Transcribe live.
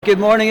Good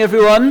morning,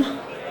 everyone.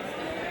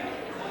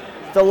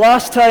 The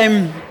last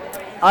time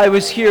I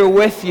was here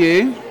with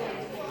you,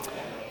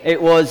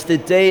 it was the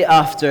day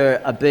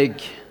after a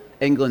big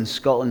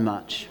England-Scotland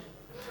match,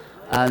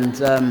 and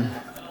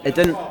it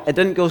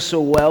didn't go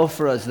so well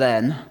for us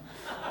then.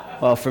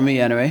 Well, for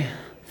me anyway.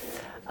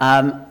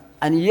 And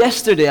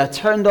yesterday, I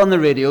turned on the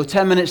radio.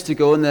 10 minutes to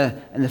go in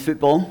the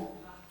football,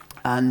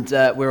 and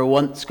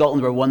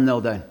Scotland were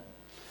 1-0 down.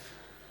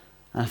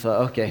 And I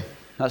thought, okay.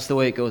 That's the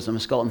way it goes. I'm a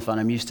Scotland fan.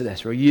 I'm used to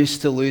this. We're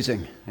used to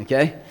losing,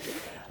 okay?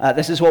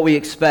 This is what we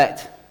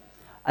expect.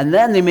 And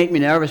then they make me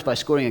nervous by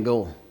scoring a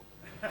goal.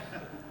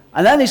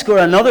 And then they score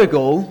another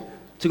goal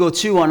to go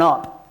 2-1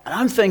 up. And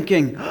I'm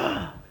thinking,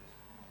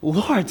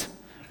 Lord,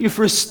 you've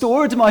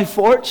restored my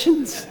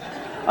fortunes.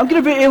 I'm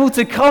going to be able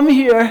to come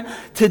here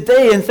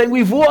today and think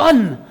we've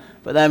won.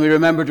 But then we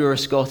remembered we were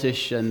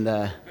Scottish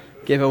and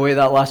gave away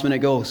that last-minute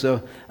goal. So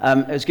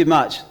it was a good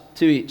match,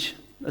 2 each.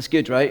 That's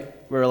good, right?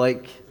 We're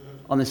like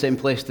on the same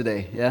place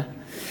today, yeah?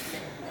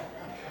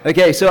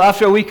 Okay, so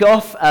after a week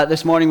off,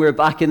 this morning we're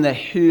back in the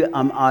Who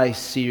Am I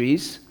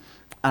series,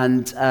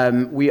 and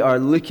we are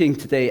looking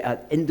today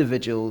at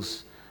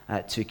individuals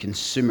to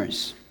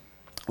consumers.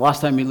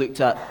 Last time we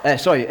looked at,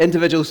 I've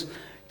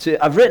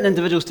written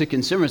individuals to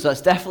consumers.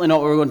 That's definitely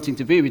not what we're wanting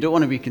to be. We don't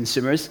want to be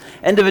consumers.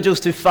 Individuals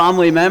to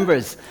family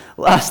members.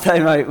 Last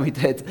time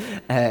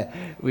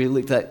we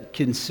looked at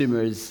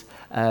consumers.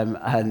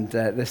 And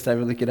this time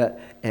we're looking at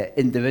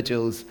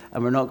individuals,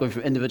 and we're not going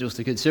from individuals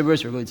to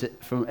consumers, we're going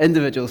from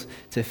individuals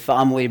to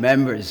family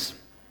members.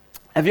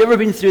 Have you ever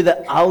been through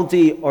the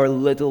Aldi or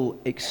Lidl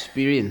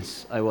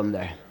experience, I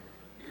wonder?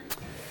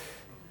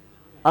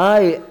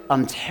 I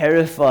am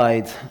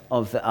terrified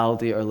of the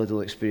Aldi or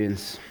Lidl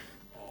experience.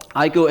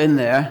 I go in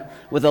there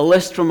with a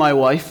list from my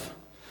wife,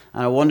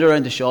 and I wander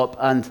around the shop,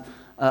 and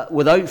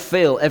without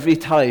fail, every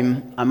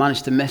time I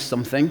manage to miss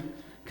something,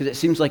 because it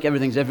seems like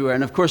everything's everywhere.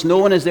 And of course, no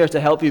one is there to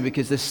help you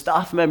because the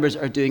staff members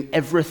are doing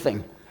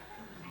everything.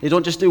 They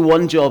don't just do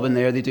one job in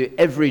there, they do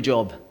every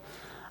job.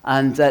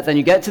 And then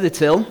you get to the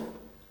till,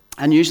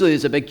 and usually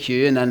there's a big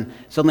queue, and then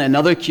suddenly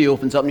another queue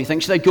opens up, and you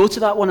think, should I go to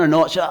that one or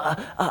not?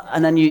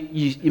 And then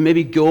you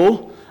maybe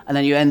go, and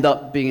then you end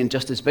up being in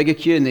just as big a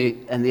queue,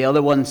 and the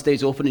other one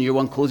stays open, and your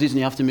one closes, and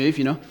you have to move,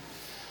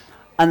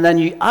 And then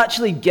you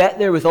actually get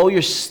there with all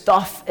your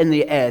stuff in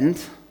the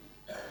end,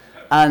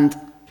 and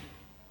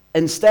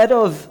instead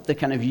of the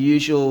kind of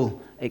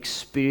usual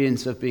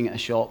experience of being at a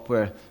shop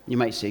where you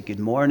might say good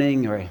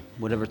morning or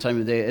whatever time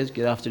of day it is,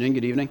 good afternoon,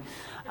 good evening,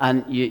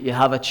 and you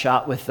have a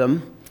chat with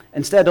them,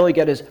 instead all you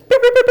get is beep,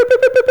 beep, beep, beep,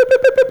 beep, beep,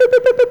 beep,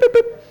 beep, beep, beep,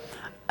 beep.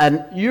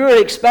 And you're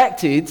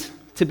expected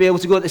to be able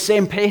to go at the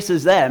same pace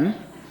as them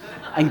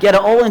and get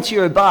it all into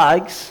your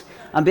bags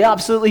and be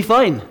absolutely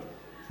fine.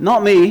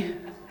 Not me.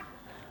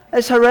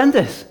 It's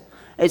horrendous.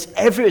 It's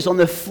everywhere. It's on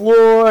the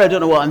floor. I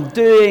don't know what I'm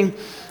doing.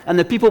 And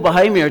the people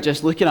behind me are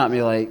just looking at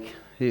me like,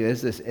 who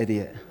is this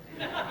idiot?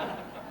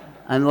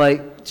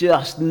 And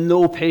just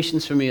no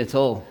patience for me at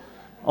all.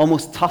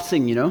 Almost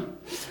tutting,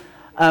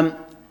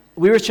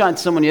 We were chatting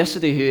to someone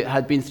yesterday who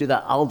had been through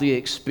that Aldi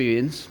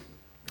experience,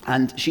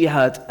 and she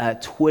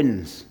had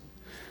twins.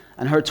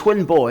 And her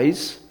twin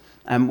boys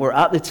were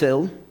at the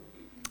till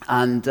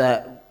and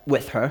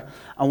with her,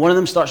 and one of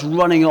them starts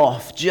running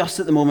off just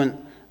at the moment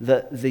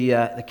that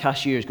the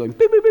cashier is going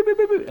beep, beep, beep, beep,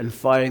 beep, beep, and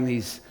firing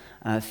these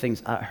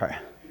things at her.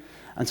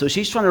 And so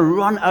she's trying to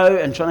run out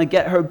and trying to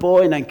get her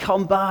boy and then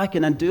come back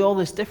and then do all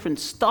this different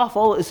stuff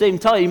all at the same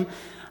time.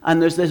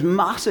 And there's this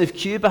massive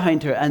queue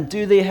behind her. And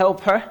do they help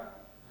her?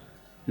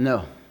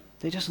 No.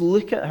 They just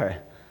look at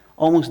her,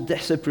 almost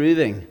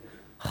disapproving.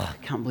 Oh,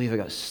 I can't believe I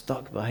got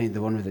stuck behind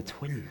the one with the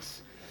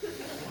twins.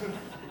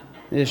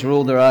 They just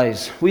rolled their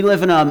eyes. We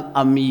live in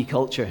a me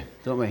culture,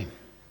 don't we?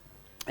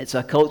 It's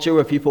a culture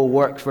where people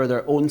work for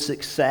their own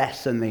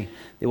success and they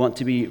want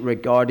to be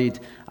regarded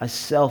as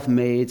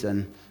self-made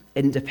and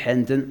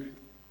independent.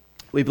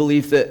 We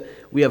believe that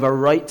we have a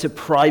right to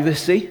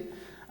privacy,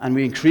 and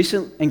we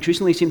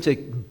increasingly seem to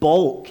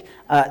balk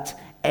at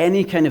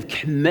any kind of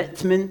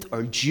commitment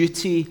or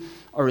duty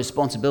or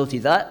responsibility.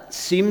 That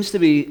seems to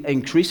be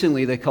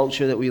increasingly the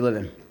culture that we live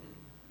in.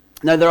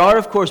 Now, there are,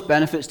 of course,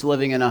 benefits to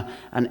living in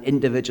an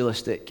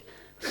individualistic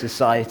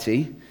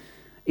society.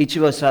 Each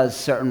of us has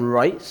certain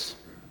rights.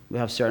 We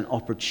have certain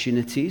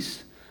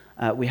opportunities.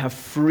 We have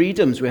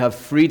freedoms. We have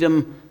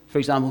freedom, for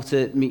example,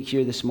 to meet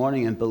here this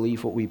morning and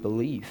believe what we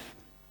believe.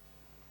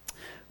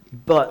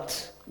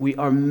 But we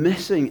are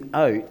missing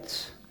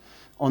out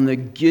on the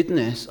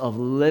goodness of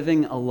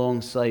living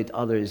alongside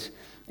others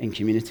in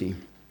community.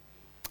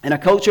 In a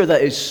culture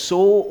that is so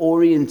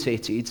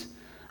orientated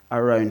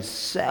around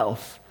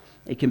self,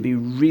 it can be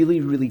really,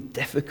 really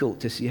difficult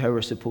to see how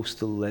we're supposed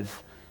to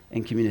live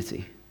in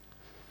community.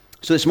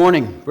 So this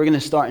morning, we're going to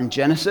start in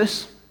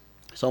Genesis.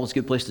 It's always a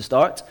good place to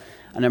start.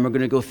 And then we're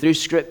going to go through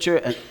Scripture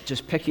and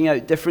just picking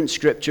out different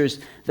Scriptures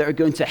that are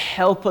going to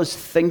help us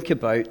think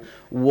about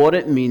what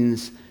it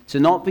means to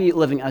not be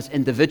living as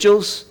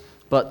individuals,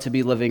 but to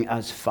be living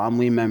as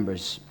family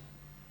members.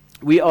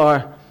 We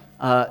are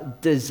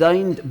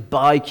designed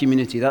by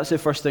community. That's the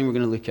first thing we're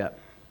going to look at.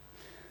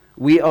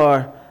 We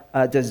are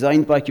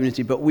designed by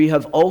community, but we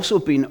have also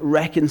been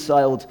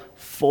reconciled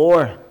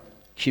for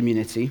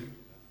community.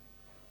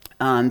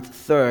 And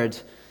third,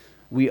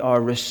 we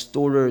are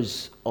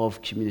restorers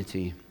of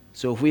community.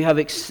 So if we have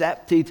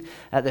accepted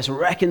this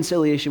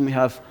reconciliation we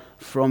have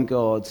from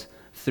God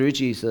through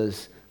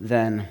Jesus,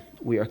 then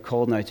we are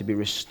called now to be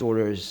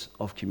restorers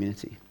of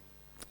community.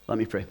 Let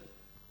me pray.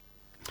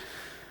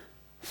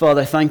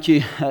 Father, thank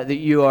you that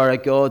you are a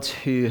God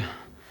who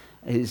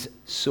is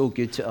so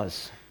good to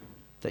us,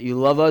 that you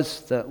love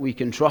us, that we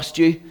can trust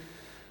you,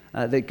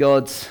 that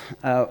God,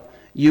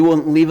 you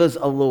won't leave us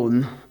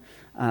alone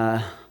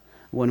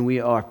when we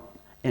are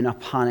in a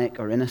panic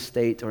or in a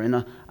state or in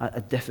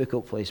a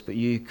difficult place, but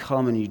you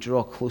come and you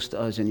draw close to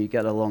us and you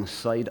get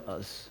alongside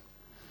us.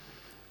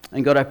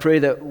 And God, I pray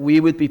that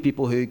we would be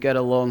people who get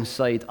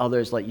alongside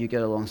others like you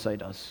get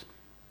alongside us.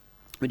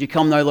 Would you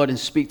come now, Lord, and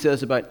speak to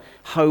us about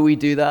how we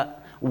do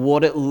that,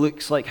 what it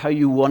looks like, how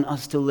you want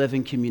us to live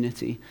in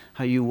community,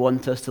 how you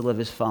want us to live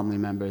as family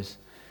members.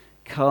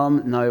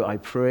 Come now, I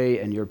pray,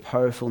 in your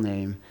powerful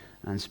name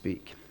and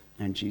speak.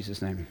 In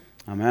Jesus' name,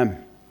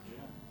 amen.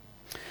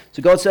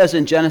 So God says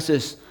in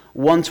Genesis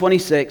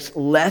 1:26,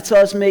 let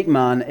us make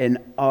man in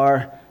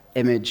our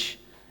image,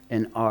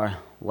 in our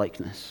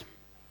likeness.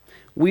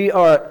 We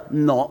are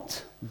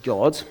not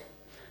God,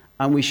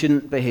 and we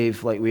shouldn't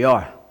behave like we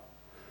are.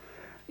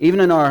 Even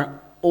in our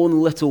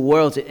own little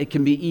world, it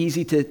can be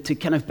easy to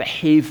kind of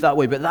behave that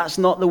way, but that's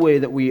not the way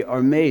that we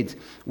are made.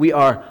 We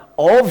are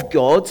of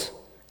God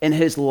in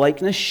his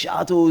likeness,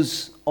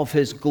 shadows of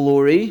his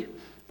glory,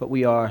 but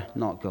we are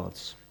not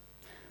God's.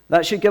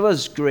 That should give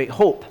us great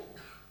hope.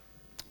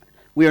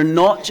 We are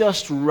not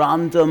just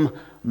random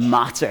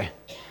matter,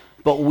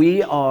 but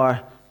we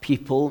are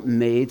people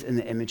made in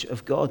the image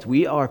of God.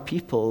 We are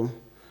people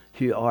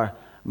who are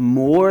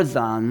more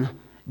than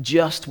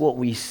just what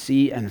we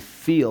see and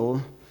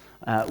feel.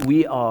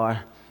 We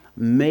are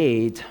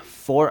made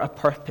for a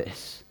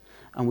purpose,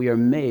 and we are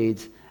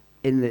made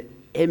in the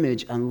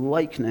image and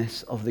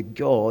likeness of the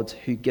God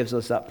who gives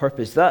us that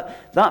purpose.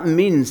 That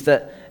means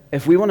that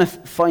if we want to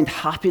find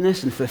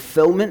happiness and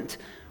fulfillment,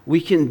 we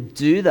can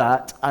do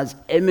that as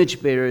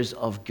image bearers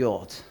of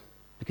God,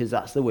 because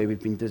that's the way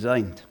we've been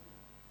designed.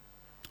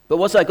 But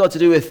what's that got to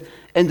do with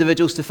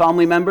individuals to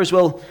family members?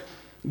 Well,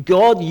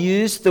 God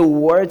used the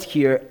word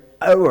here,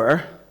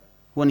 our,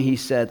 when he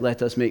said,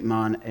 let us make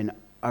man in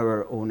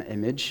our own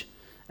image,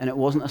 and it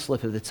wasn't a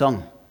slip of the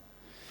tongue.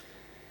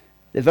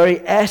 The very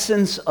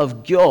essence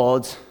of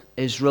God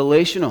is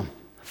relational.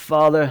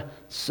 Father,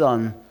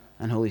 Son,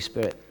 and Holy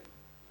Spirit.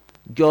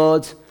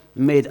 God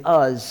made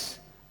us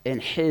in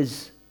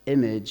his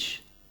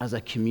image as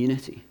a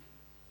community.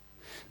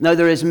 Now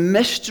there is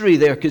mystery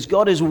there because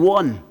God is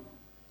one,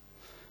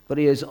 but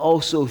he is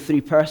also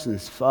three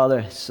persons,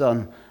 Father,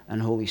 Son,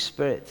 and Holy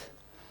Spirit.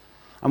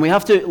 And we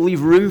have to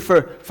leave room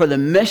for the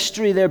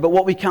mystery there, but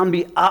what we can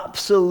be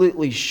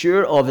absolutely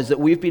sure of is that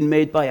we've been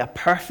made by a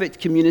perfect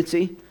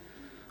community,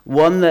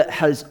 one that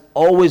has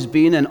always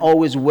been and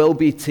always will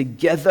be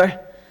together,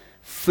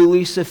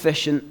 fully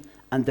sufficient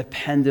and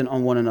dependent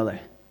on one another.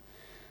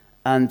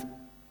 And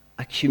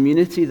a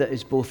community that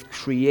is both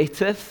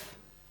creative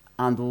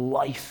and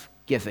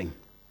life-giving.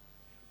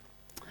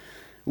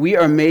 We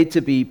are made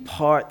to be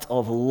part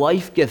of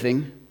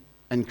life-giving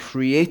and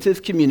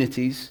creative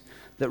communities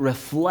that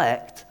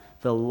reflect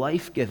the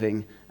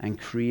life-giving and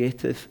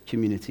creative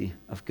community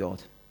of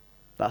God.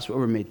 That's what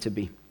we're made to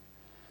be.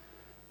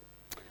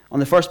 On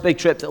the first big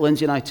trip that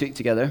Lindsay and I took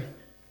together,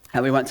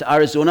 we went to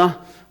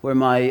Arizona, where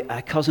my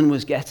cousin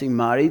was getting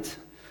married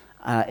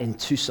in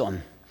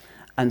Tucson.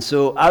 And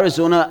so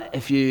Arizona,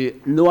 if you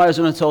know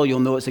Arizona at all, you'll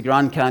know it's a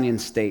Grand Canyon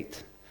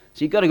state.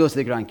 So you've got to go to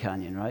the Grand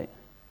Canyon, right?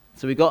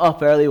 So we got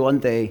up early one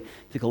day,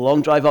 took a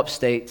long drive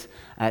upstate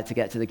to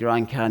get to the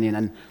Grand Canyon.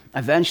 And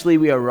eventually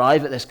we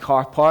arrive at this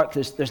car park.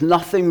 There's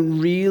nothing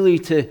really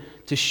to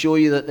show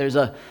you that there's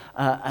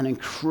an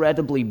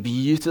incredibly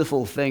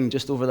beautiful thing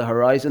just over the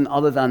horizon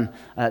other than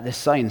this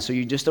sign. So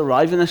you just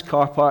arrive in this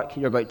car park.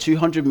 You're about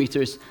 200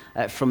 meters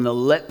from the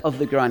lip of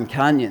the Grand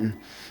Canyon.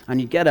 And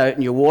you get out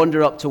and you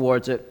wander up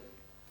towards it.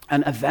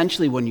 And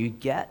eventually when you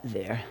get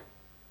there,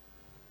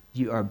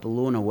 you are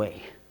blown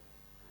away.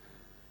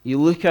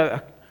 You look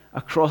out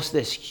across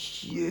this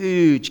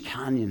huge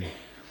canyon,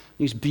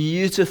 these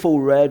beautiful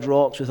red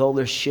rocks with all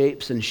their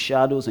shapes and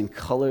shadows and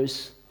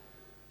colors.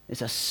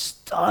 It's a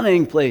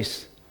stunning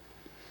place.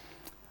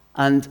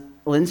 And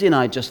Lindsay and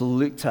I just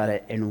looked at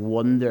it in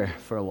wonder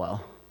for a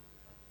while.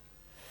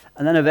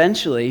 And then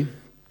eventually,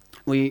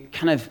 we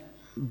kind of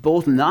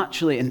both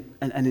naturally and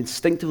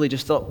instinctively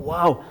just thought,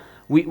 wow,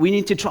 we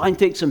need to try and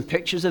take some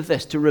pictures of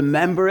this to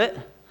remember it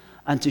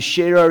and to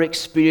share our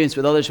experience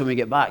with others when we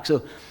get back.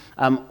 So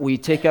we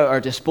take out our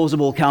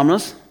disposable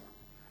cameras.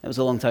 It was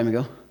a long time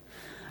ago.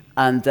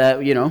 And,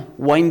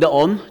 wind it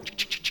on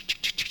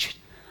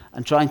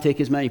and try and take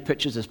as many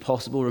pictures as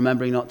possible,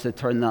 remembering not to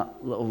turn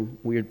that little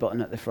weird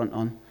button at the front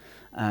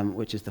on,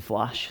 which is the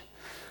flash.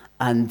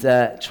 and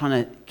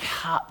trying to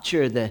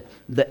capture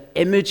the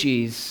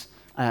images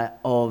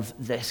of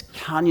this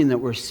canyon that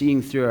we're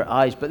seeing through our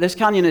eyes. But this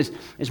canyon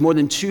is more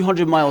than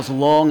 200 miles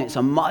long. It's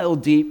a mile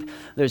deep.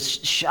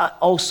 There's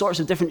all sorts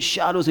of different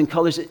shadows and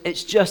colors.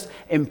 It's just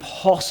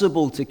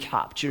impossible to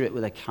capture it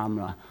with a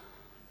camera,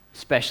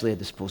 especially a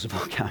disposable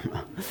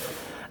camera.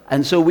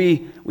 And so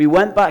we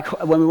went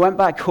back, when we went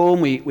back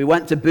home, we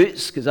went to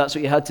Boots, because that's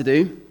what you had to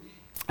do.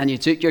 And you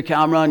took your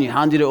camera and you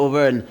handed it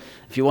over, and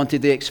if you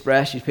wanted the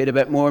Express, you paid a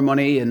bit more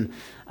money, and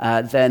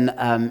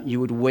then you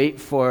would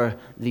wait for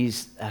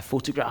these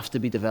photographs to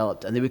be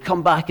developed, and they would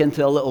come back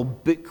into a little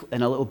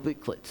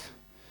booklet.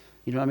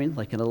 You know what I mean?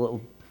 Like in a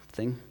little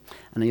thing.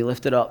 And then you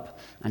lift it up,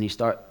 and you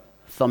start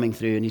thumbing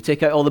through, and you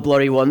take out all the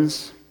blurry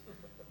ones.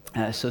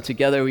 So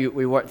together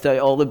we worked out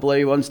all the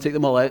blurry ones, take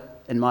them all out.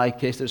 In my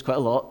case, there's quite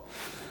a lot.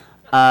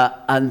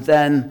 And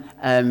then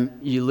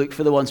you look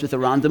for the ones with the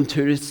random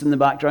tourists in the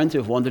background who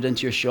have wandered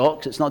into your shop,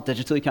 'cause it's not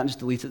digital, you can't just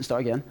delete it and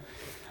start again.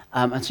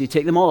 And so you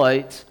take them all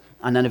out,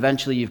 and then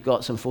eventually you've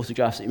got some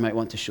photographs that you might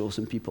want to show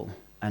some people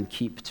and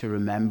keep to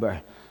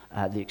remember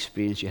the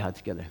experience you had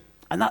together.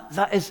 And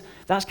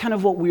that's kind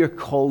of what we are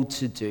called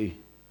to do.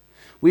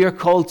 We are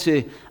called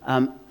to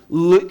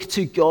look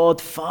to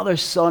God, Father,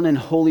 Son, and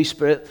Holy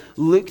Spirit,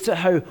 look to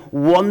how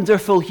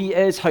wonderful He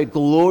is, how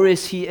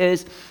glorious He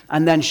is,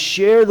 and then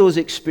share those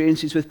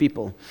experiences with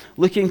people.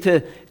 Looking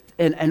to,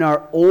 in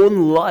our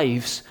own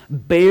lives,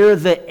 bear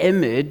the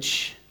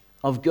image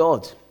of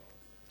God.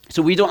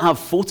 So we don't have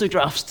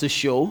photographs to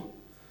show,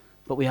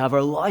 but we have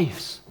our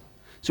lives.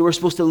 So we're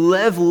supposed to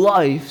live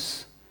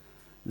lives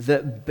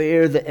that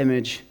bear the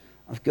image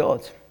of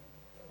God.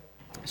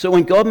 So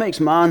when God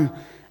makes man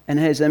in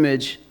His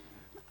image,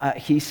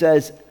 He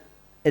says,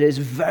 it is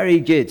very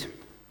good.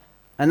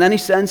 And then He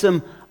sends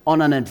him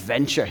on an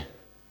adventure.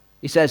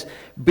 He says,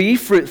 be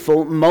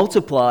fruitful,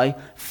 multiply,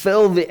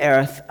 fill the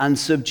earth, and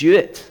subdue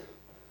it.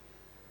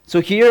 So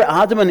here,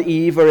 Adam and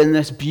Eve are in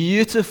this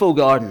beautiful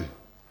garden.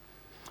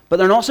 But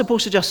they're not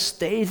supposed to just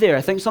stay there.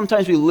 I think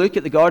sometimes we look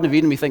at the Garden of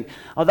Eden and we think,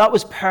 oh, that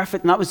was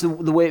perfect, and that was the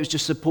way it was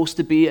just supposed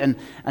to be, and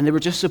they were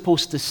just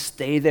supposed to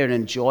stay there and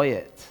enjoy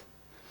it.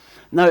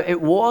 Now,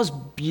 it was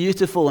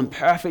beautiful and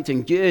perfect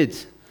and good,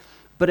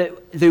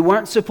 but they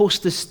weren't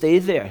supposed to stay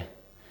there.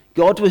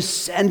 God was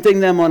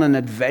sending them on an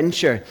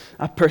adventure,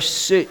 a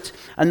pursuit,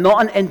 and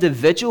not an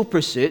individual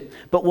pursuit,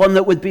 but one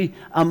that would be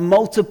a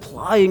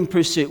multiplying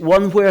pursuit,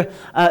 one where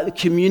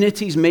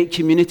communities make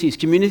communities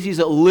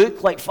that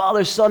look like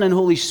Father, Son, and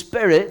Holy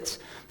Spirit,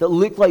 that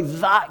look like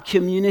that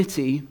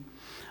community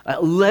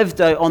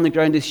lived out on the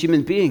ground as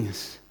human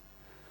beings.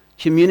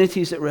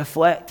 Communities that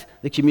reflect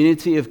the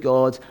community of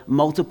God,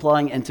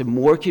 multiplying into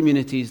more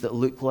communities that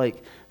look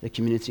like the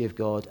community of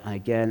God, and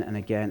again and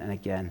again and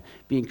again,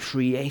 being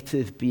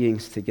creative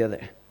beings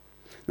together.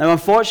 Now,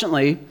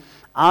 unfortunately,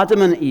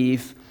 Adam and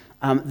Eve,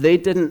 they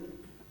didn't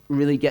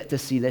really get to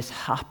see this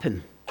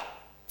happen,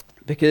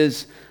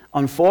 because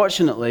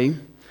unfortunately,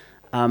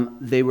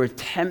 they were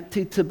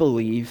tempted to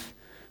believe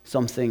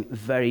something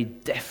very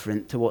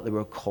different to what they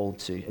were called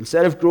to.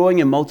 Instead of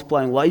growing and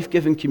multiplying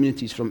life-giving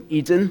communities from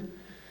Eden,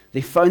 they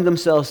found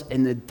themselves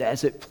in the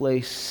desert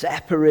place,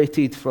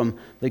 separated from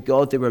the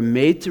God they were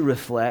made to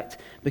reflect,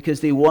 because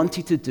they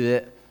wanted to do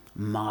it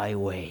my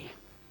way.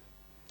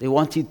 They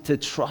wanted to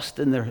trust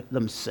in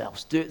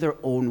themselves, do it their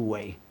own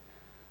way.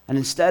 And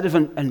instead of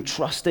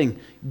entrusting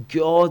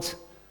God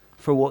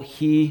for what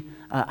He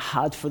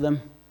had for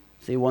them,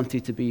 they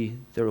wanted to be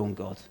their own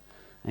God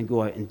and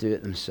go out and do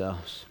it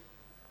themselves.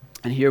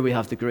 And here we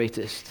have the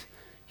greatest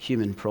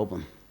human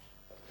problem.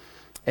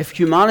 If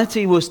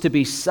humanity was to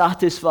be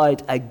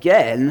satisfied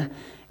again,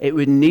 it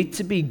would need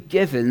to be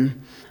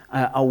given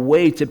a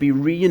way to be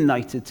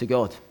reunited to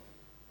God.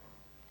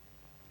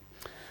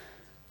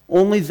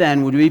 Only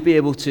then would we be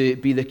able to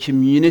be the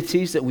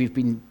communities that we've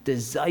been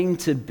designed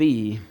to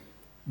be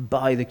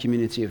by the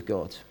community of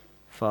God,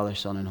 Father,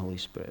 Son, and Holy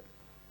Spirit.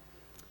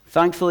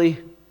 Thankfully,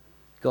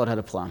 God had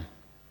a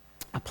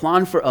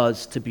plan for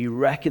us to be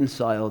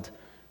reconciled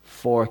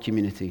for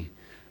community.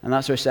 And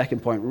that's our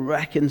second point,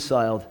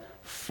 reconciled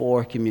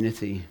for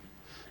community.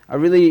 I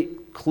really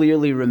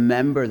clearly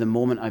remember the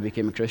moment I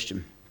became a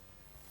Christian.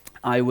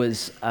 I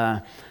was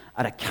at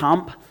a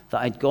camp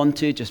that I'd gone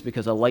to just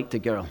because I liked a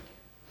girl.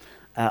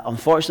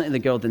 Unfortunately, the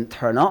girl didn't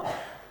turn up,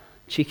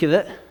 cheek of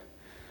it,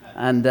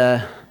 and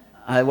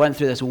I went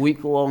through this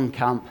week-long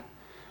camp.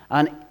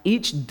 And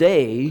each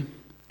day,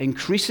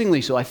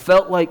 increasingly so, I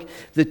felt like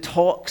the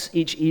talks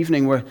each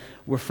evening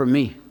were for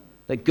me.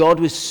 That God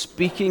was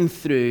speaking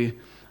through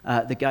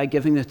the guy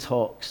giving the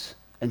talks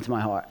into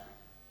my heart.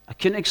 I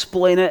couldn't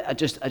explain it. I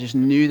just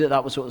knew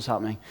that was what was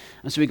happening.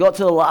 And so we got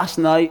to the last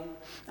night,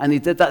 and he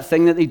did that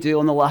thing that they do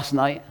on the last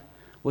night,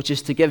 which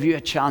is to give you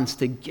a chance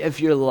to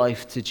give your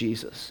life to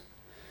Jesus.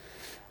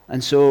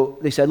 And so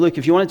they said, look,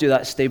 if you want to do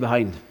that, stay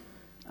behind.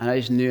 And I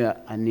just knew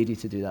I needed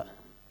to do that.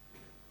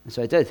 And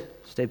so I did,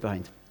 stayed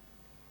behind.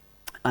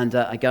 And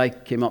a guy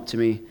came up to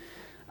me,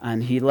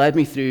 and he led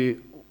me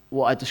through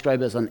what I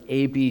describe as an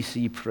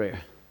ABC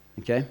prayer,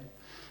 okay?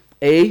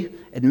 A,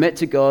 admit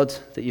to God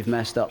that you've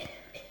messed up.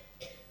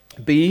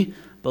 B,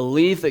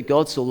 believe that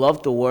God so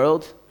loved the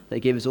world that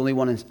he gave his only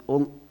one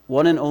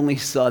and only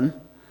Son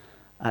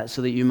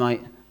so that you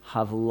might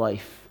have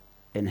life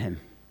in him.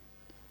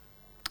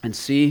 And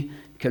C,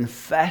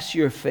 confess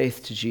your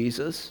faith to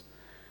Jesus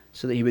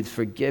so that he would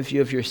forgive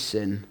you of your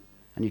sin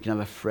and you can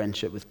have a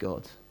friendship with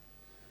God.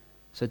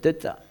 So I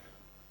did that.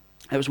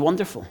 It was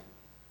wonderful.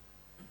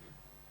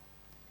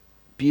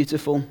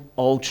 Beautiful,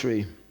 all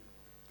true.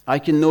 I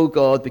can know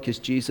God because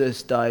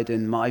Jesus died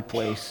in my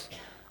place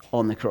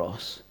on the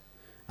cross,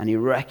 and he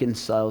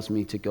reconciles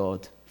me to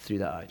God through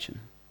that action.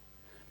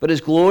 But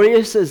as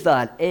glorious as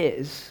that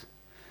is,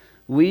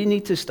 we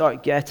need to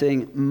start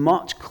getting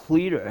much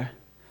clearer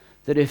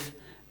that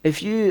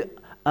if you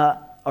are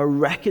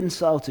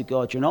reconciled to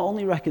God, you're not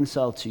only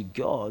reconciled to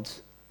God,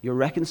 you're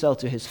reconciled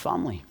to his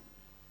family.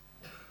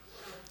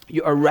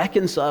 You are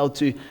reconciled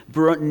to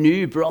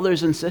new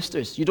brothers and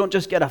sisters. You don't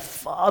just get a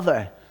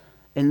father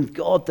in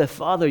God the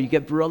Father, you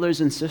get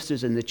brothers and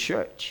sisters in the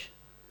church.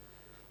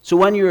 So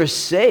when you're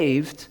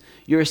saved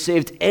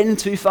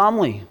into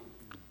family.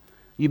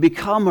 You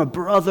become a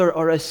brother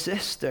or a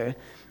sister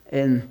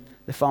in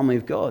the family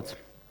of God.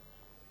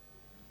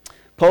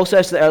 Paul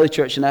says to the early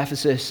church in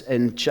Ephesus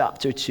in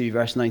chapter 2,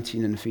 verse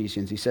 19 in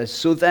Ephesians, he says,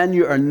 "So then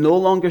you are no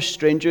longer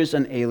strangers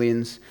and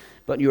aliens,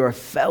 but you are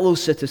fellow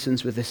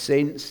citizens with the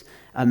saints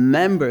and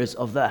members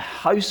of the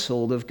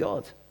household of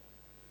God."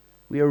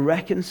 We are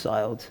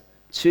reconciled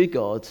to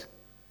God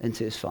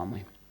into his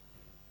family.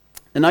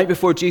 The night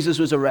before Jesus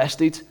was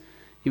arrested,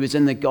 he was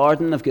in the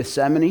Garden of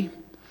Gethsemane,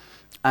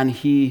 and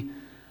he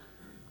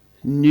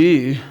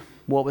knew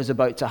what was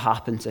about to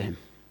happen to him.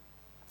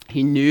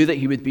 He knew that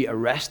he would be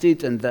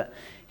arrested and that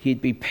he'd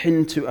be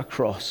pinned to a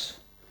cross,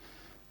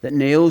 that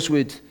nails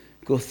would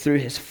go through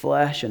his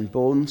flesh and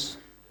bones,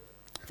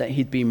 that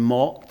he'd be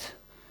mocked,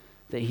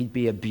 that he'd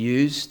be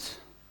abused.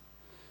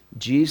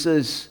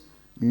 Jesus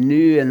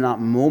knew in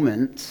that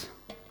moment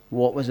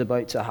what was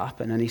about to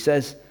happen. And he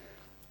says,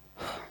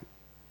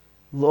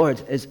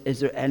 "Lord, is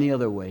there any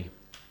other way?"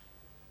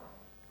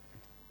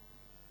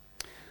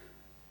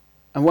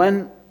 And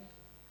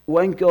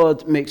when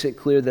God makes it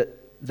clear that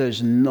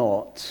there's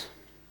not,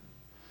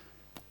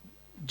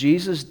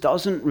 Jesus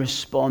doesn't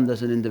respond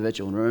as an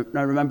individual.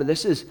 Now remember,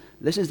 this is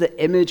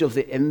the image of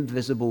the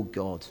invisible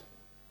God.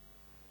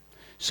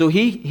 So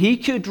he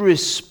could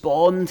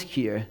respond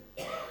here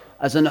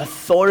as an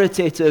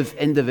authoritative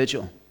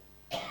individual.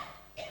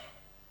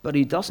 But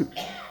he doesn't.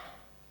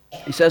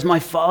 He says, "My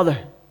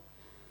Father,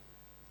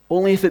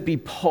 only if it be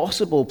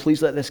possible,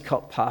 please let this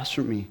cup pass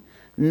from me.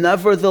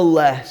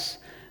 Nevertheless,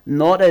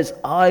 not as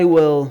I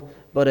will,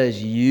 but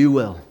as you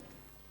will."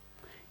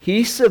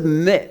 He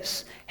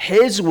submits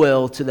his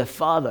will to the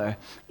Father,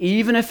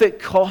 even if it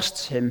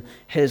costs him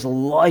his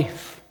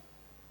life.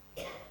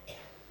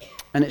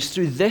 And it's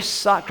through this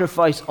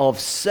sacrifice of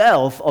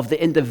self, of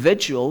the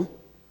individual,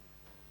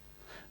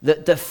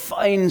 that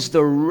defines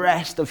the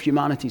rest of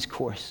humanity's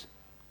course,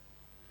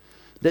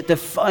 that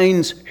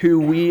defines who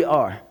we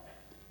are.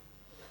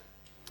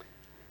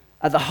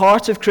 At the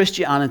heart of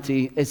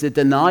Christianity is the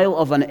denial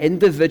of an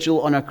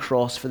individual on a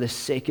cross for the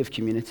sake of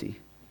community.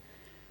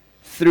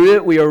 Through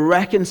it, we are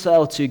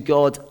reconciled to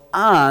God,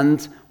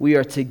 and we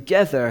are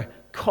together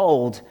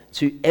called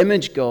to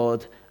image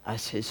God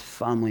as his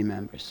family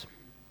members.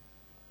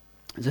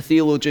 There's a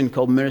theologian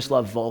called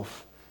Miroslav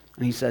Volf,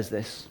 and he says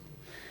this: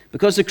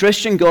 "Because the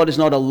Christian God is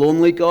not a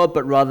lonely God,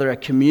 but rather a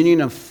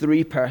communion of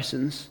three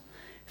persons,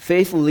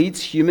 faith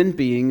leads human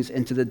beings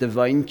into the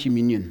divine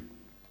communion,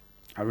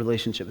 our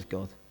relationship with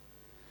God.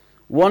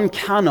 One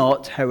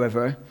cannot,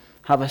 however,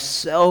 have a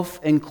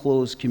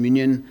self-enclosed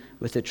communion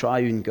with the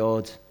triune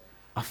God,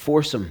 a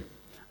foursome,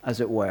 as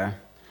it were,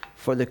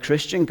 for the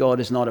Christian God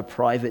is not a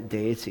private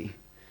deity.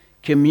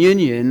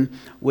 Communion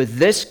with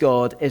this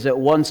God is at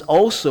once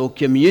also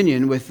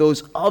communion with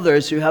those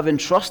others who have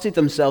entrusted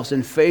themselves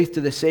in faith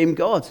to the same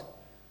God.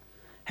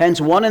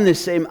 Hence, one and the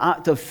same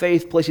act of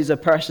faith places a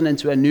person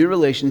into a new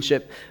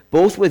relationship,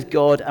 both with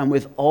God and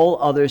with all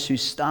others who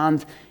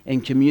stand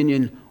in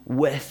communion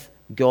with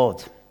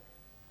God.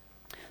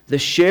 The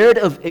shared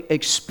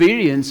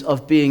experience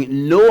of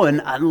being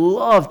known and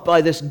loved by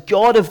this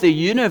God of the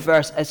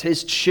universe as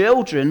his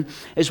children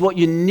is what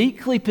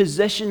uniquely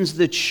positions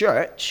the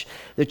church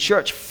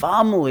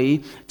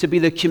family, to be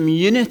the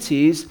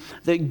communities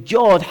that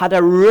God had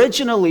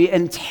originally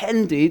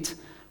intended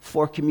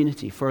for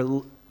community, for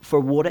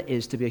what it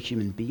is to be a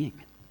human being.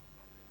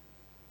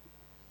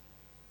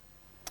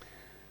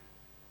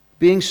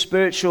 Being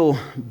spiritual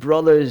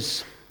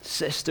brothers,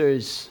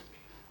 sisters,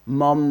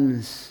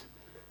 mums,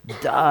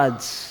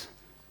 dads,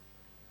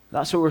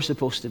 that's what we're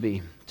supposed to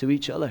be to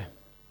each other.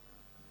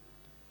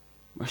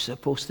 We're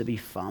supposed to be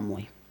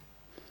family.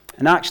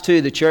 In Acts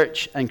 2, the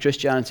church and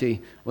Christianity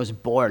was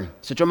born.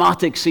 It's a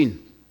dramatic scene.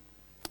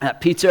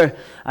 Peter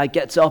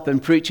gets up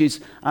and preaches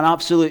an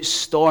absolute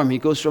storm. He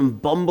goes from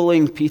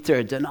bumbling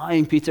Peter,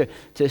 denying Peter,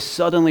 to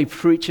suddenly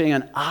preaching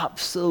an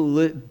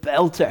absolute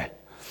belter.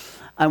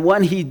 And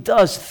when he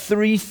does,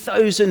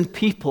 3,000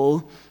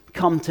 people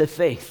come to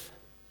faith.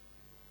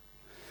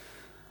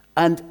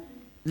 And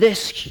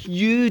this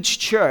huge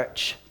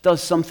church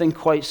does something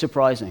quite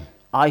surprising.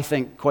 I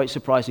think quite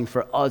surprising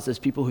for us as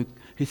people who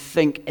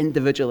think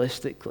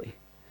individualistically.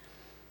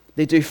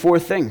 They do 4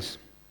 things.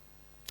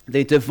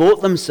 They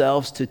devote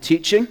themselves to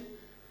teaching,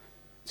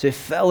 to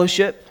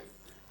fellowship,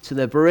 to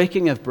the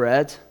breaking of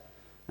bread,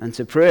 and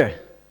to prayer.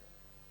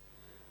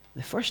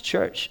 The first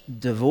church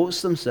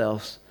devotes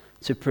themselves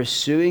to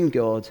pursuing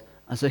God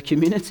as a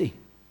community.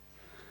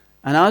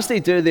 And as they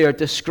do, they are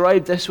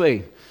described this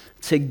way: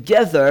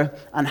 together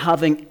and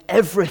having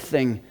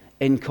everything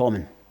in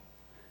common.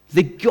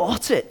 They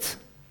got it.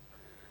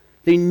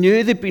 They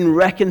knew they'd been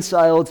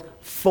reconciled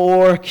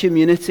for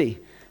community.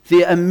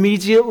 They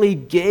immediately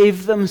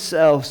gave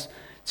themselves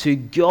to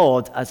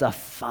God as a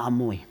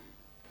family.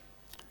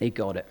 They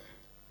got it.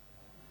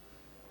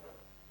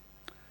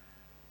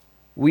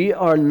 We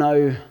are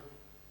now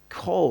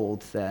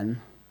called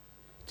then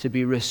to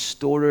be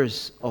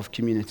restorers of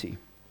community.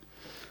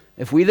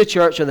 If we, the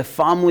church, are the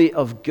family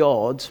of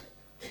God,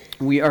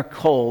 we are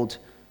called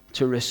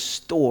to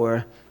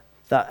restore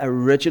that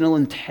original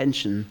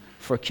intention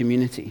for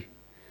community.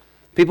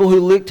 People who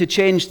look to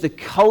change the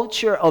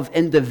culture of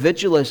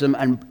individualism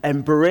and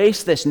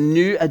embrace this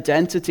new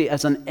identity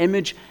as an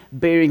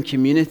image-bearing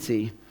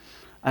community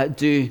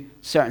do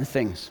certain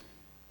things.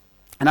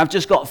 And I've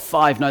just got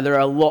 5. Now, there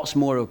are lots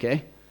more,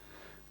 okay?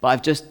 But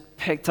I've just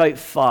picked out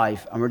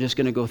 5, and we're just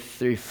going to go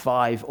through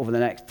 5 over the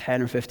next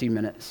 10 or 15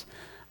 minutes,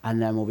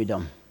 and then we'll be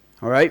done.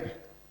 All right?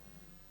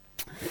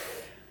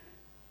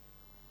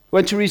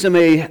 When Theresa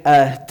May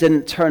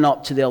didn't turn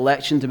up to the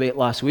election debate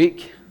last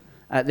week,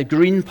 the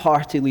Green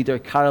Party leader,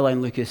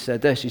 Caroline Lucas,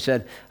 said this. She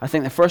said, "I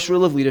think the first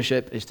rule of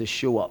leadership is to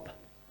show up."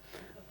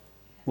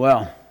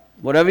 Well,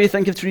 whatever you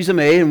think of Theresa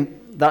May and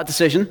that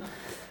decision,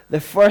 the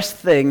first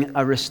thing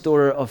a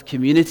restorer of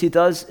community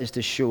does is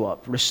to show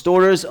up.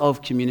 Restorers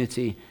of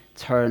community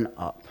turn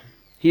up.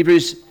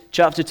 Hebrews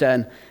chapter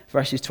 10,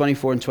 verses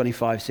 24 and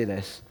 25 say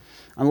this: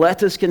 "And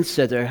let us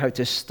consider how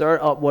to stir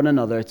up one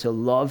another to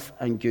love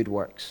and good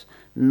works,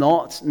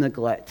 not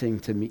neglecting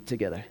to meet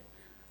together,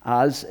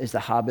 as is the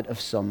habit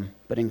of some,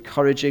 but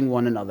encouraging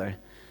one another,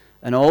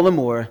 and all the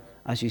more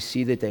as you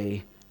see the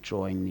day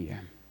drawing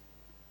near."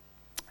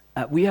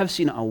 We have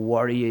seen a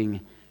worrying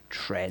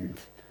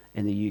trend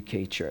in the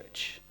UK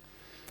church.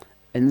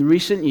 In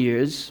recent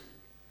years,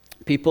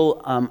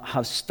 people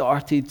have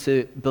started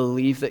to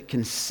believe that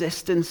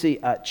consistency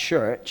at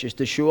church is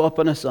to show up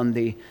on a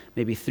Sunday,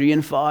 maybe 3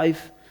 and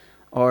 5,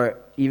 or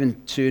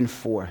even 2 and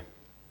 4.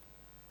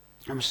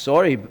 I'm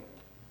sorry,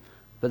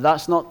 but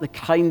that's not the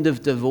kind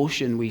of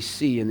devotion we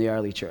see in the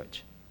early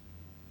church.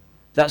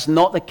 That's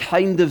not the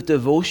kind of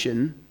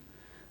devotion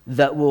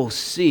that will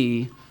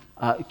see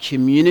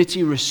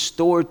community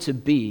restored to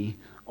be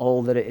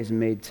all that it is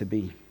made to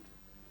be.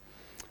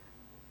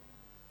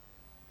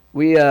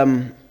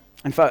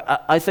 In fact,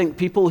 I think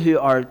people who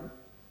are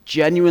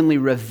genuinely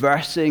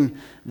reversing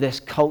this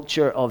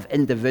culture of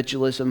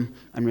individualism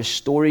and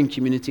restoring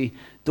community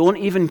don't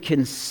even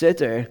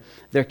consider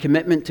their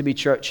commitment to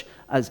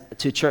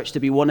church to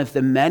be one of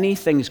the many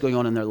things going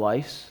on in their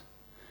lives,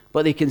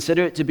 but they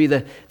consider it to be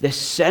the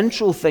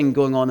central thing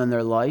going on in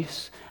their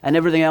lives, and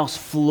everything else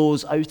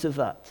flows out of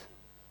that.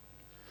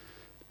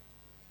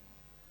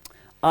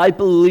 I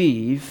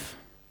believe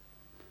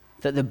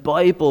that the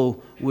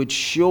Bible would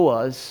show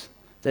us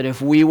that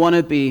if we want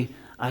to be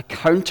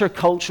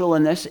countercultural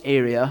in this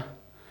area,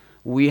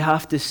 we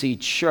have to see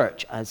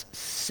church as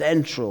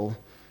central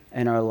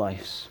in our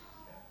lives.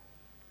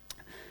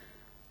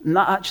 And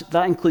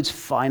that includes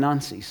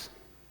finances.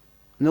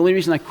 And the only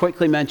reason I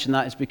quickly mention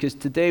that is because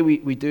today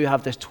we do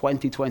have this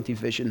 2020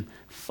 Vision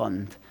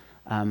Fund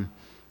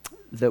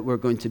that we're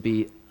going to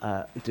be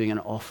doing an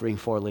offering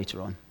for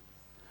later on.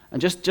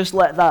 And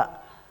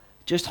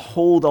just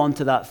hold on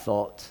to that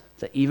thought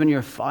that even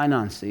your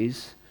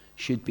finances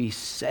should be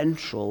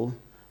central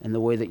in the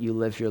way that you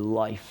live your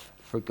life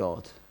for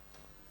God.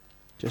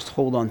 Just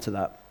hold on to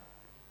that.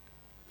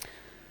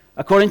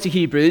 According to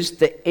Hebrews,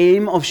 the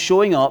aim of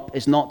showing up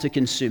is not to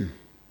consume.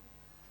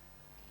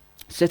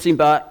 Sitting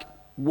back,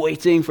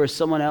 waiting for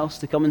someone else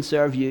to come and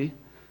serve you.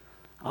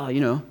 I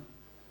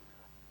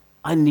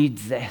need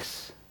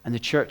this, and the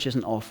church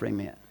isn't offering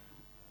me it.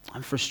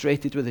 I'm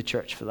frustrated with the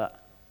church for that.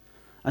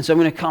 And so I'm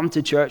going to come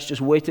to church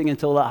just waiting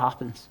until that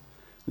happens.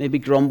 Maybe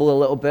grumble a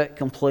little bit,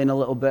 complain a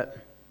little bit.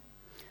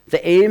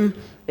 The aim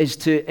is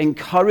to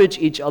encourage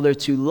each other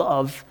to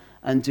love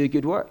and do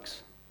good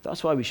works.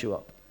 That's why we show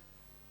up.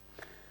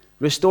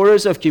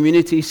 Restorers of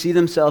community see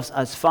themselves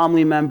as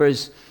family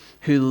members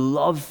who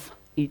love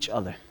each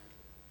other.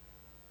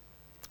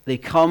 They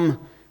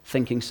come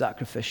thinking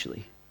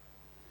sacrificially.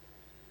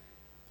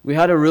 We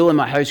had a rule in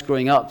my house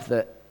growing up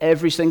that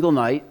every single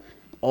night,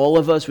 all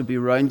of us would be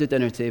round the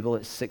dinner table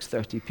at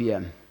 6:30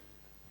 p.m.,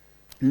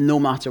 no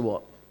matter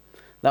what.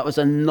 That was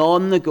a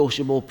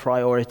non-negotiable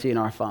priority in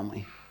our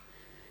family.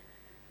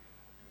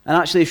 And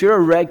actually, if you're a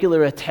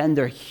regular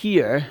attender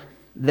here,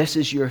 this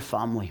is your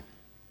family.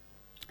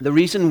 The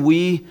reason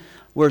we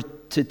were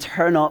to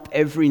turn up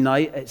every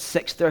night at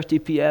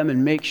 6:30 p.m.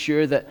 and make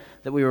sure that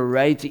we were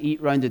ready to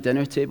eat round the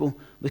dinner table,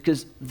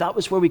 because that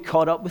was where we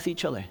caught up with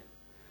each other.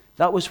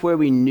 That was where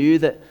we knew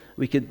that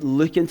we could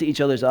look into each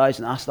other's eyes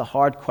and ask the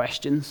hard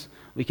questions.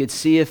 We could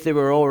see if they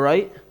were all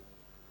right.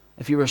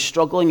 If you were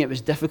struggling, it was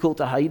difficult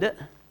to hide it.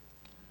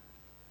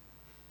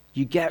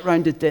 You get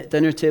round the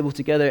dinner table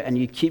together and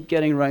you keep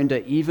getting round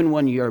it even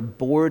when you're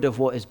bored of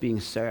what is being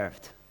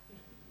served.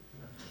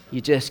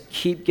 You just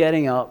keep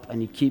getting up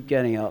and you keep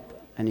getting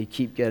up and you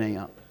keep getting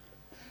up.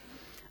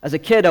 As a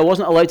kid, I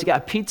wasn't allowed to get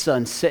a pizza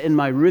and sit in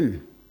my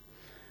room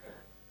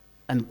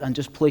and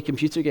just play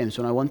computer games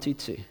when I wanted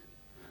to.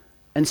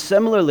 And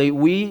similarly,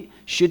 we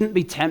shouldn't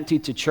be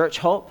tempted to church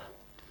hop.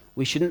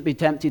 We shouldn't be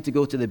tempted to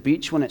go to the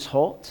beach when it's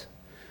hot.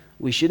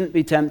 We shouldn't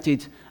be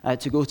tempted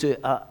to go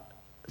to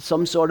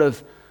some sort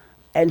of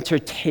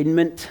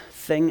entertainment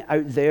thing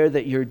out there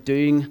that you're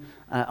doing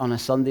on a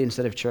Sunday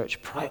instead of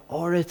church.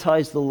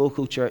 Prioritize the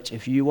local church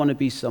if you want to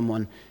be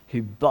someone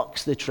who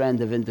bucks the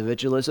trend of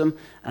individualism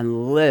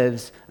and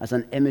lives as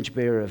an image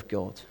bearer of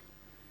God.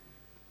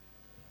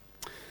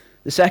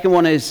 The second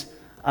one is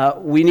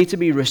we need to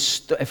be,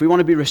 if we want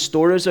to be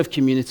restorers of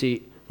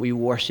community, we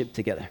worship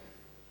together.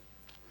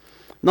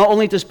 Not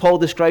only does Paul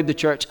describe the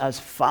church as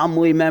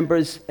family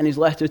members in his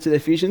letter to the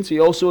Ephesians, he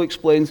also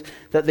explains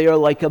that they are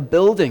like a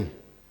building.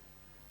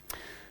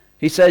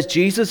 He says,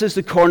 Jesus is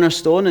the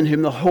cornerstone in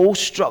whom the whole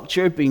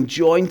structure, being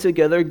joined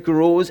together,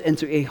 grows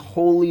into a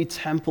holy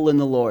temple in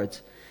the Lord.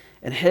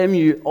 In him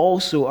you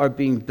also are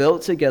being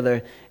built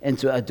together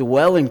into a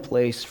dwelling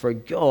place for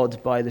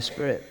God by the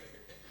Spirit.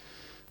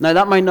 Now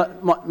that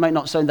might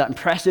not sound that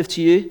impressive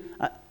to you.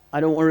 I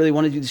don't really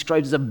want to be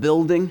described as a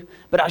building,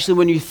 but actually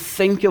when you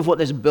think of what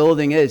this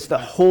building is, the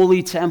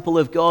holy temple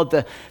of God,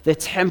 the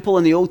temple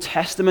in the Old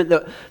Testament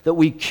that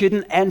we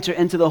couldn't enter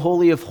into the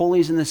Holy of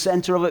Holies in the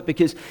center of it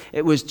because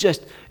it was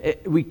just,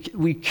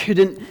 we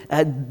couldn't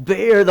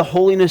bear the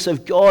holiness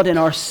of God in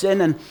our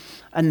sin.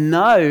 And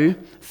now,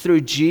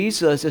 through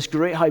Jesus, this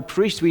great high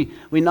priest, we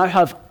now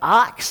have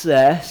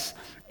access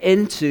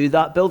into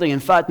that building. In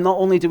fact, not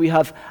only do we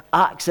have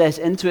access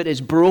into it, it's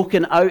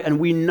broken out, and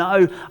we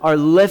now are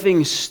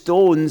living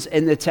stones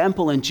in the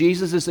temple, and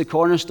Jesus is the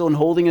cornerstone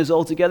holding us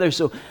all together.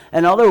 So,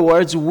 in other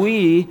words,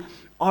 we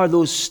are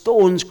those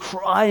stones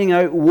crying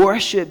out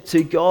worship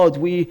to God.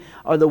 We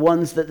are the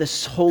ones that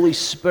the Holy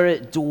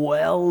Spirit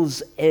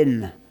dwells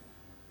in.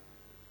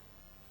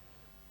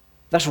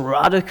 That's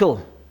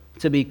radical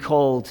to be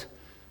called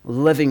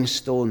living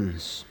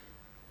stones.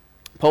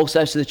 Paul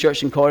says to the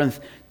church in Corinth,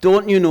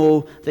 don't you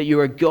know that you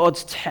are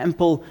God's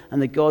temple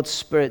and that God's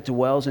Spirit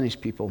dwells in his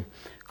people?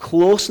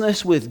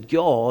 Closeness with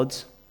God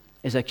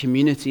is a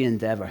community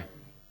endeavor.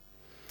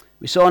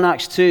 We saw in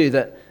Acts 2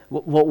 that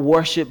what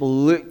worship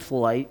looked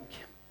like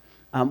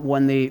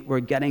when they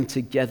were getting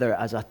together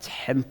as a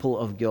temple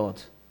of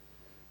God.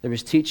 There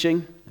was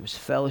teaching, there was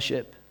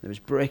fellowship, there was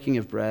breaking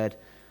of bread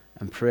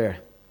and prayer.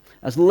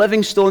 As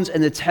living stones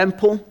in the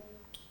temple,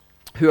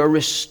 who are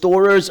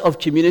restorers of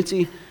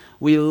community,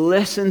 we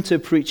listen to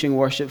preaching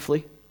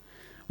worshipfully.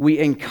 We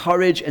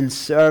encourage and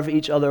serve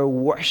each other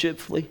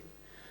worshipfully.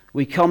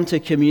 We come to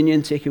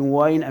communion taking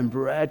wine and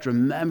bread,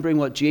 remembering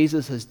what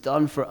Jesus has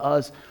done for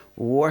us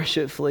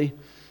worshipfully.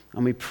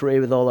 And we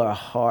pray with all our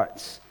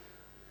hearts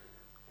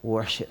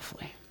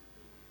worshipfully.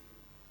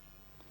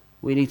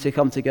 We need to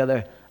come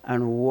together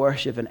and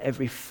worship in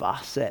every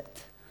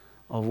facet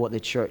of what the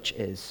church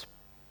is.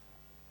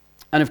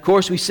 And of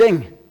course we sing.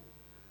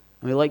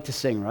 And we like to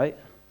sing, right?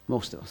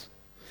 Most of us.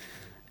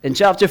 In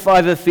chapter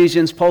 5 of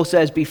Ephesians, Paul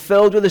says, be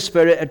filled with the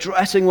Spirit,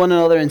 addressing one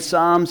another in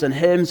psalms and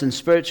hymns and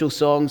spiritual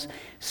songs,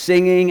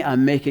 singing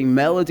and making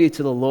melody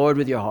to the Lord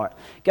with your heart.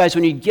 Guys,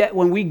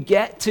 when we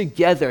get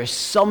together,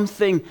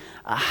 something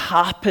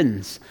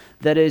happens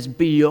that is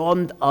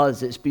beyond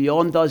us. It's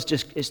beyond us.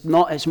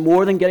 It's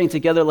more than getting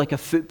together like a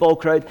football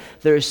crowd.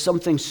 There is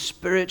something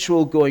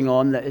spiritual going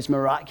on that is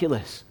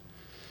miraculous.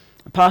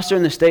 A pastor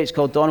in the States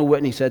called Donald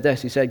Whitney said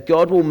this. He said,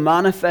 God will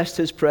manifest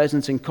his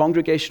presence in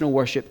congregational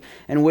worship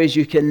in ways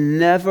you can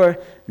never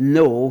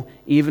know,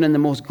 even in the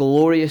most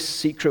glorious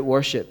secret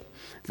worship.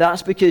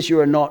 That's because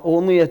you are not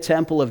only a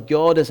temple of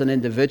God as an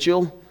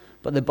individual,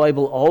 but the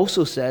Bible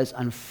also says,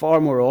 and far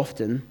more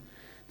often,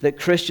 that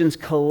Christians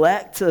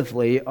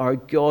collectively are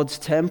God's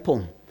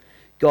temple.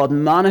 God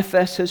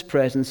manifests his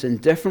presence in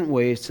different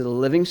ways to the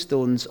living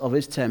stones of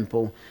his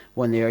temple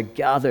when they are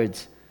gathered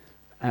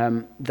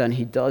than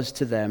he does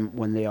to them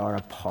when they are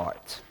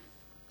apart.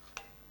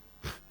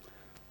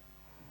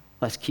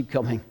 Let's keep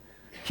coming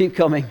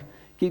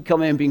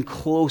and being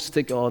close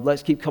to God.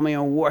 Let's keep coming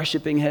and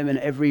worshiping him in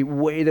every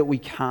way that we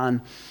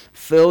can,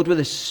 filled with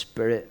his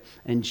Spirit,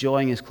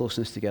 enjoying his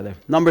closeness together.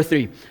 Number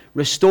 3,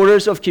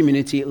 restorers of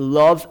community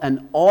love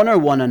and honor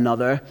one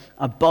another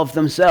above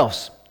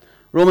themselves.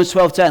 Romans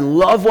 12:10,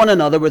 love one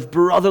another with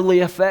brotherly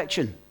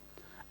affection.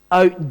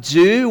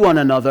 Outdo one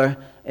another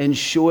in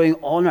showing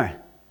honor.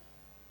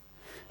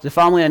 There's a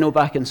family I know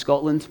back in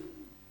Scotland.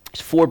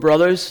 It's 4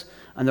 brothers,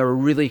 and they're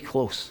really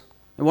close.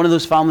 They're one of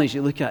those families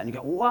you look at and you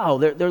go, wow,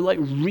 they're like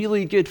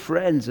really good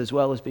friends as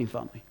well as being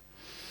family.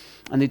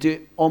 And they do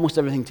almost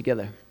everything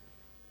together.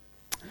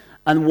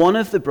 And one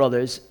of the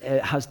brothers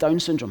has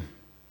Down syndrome.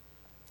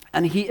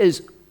 And he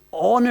is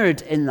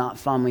honored in that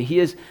family.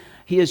 He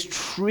is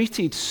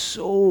treated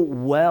so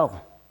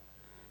well.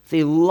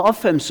 They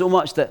love him so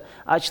much that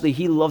actually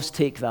he loves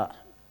Take That.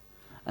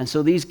 And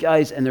so these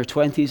guys in their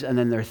 20s and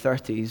in their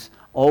 30s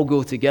all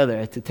go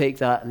together to Take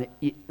That. And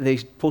they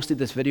posted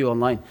this video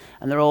online.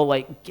 And they're all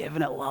like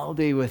giving it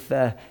loudy with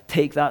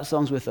Take That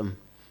songs with him.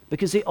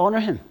 Because they honor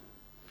him.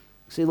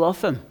 Because they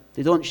love him.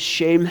 They don't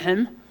shame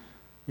him.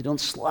 They don't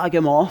slag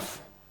him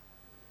off.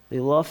 They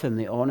love him.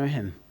 They honor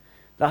him.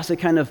 That's the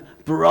kind of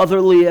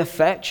brotherly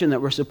affection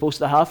that we're supposed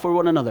to have for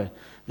one another.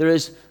 There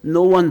is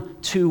no one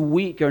too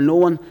weak or no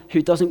one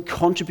who doesn't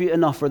contribute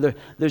enough, or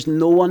there's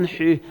no one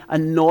who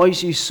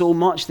annoys you so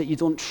much that you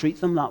don't treat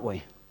them that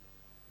way.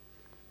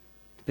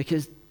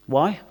 Because,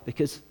 why?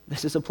 Because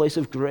this is a place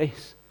of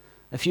grace.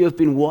 If you have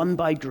been won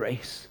by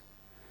grace,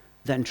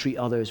 then treat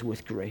others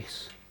with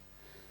grace.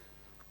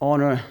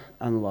 Honor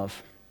and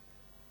love.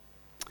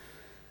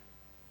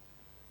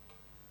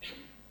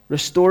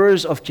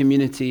 Restorers of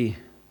community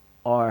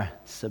are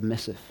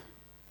submissive.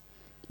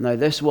 Now,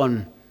 this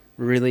one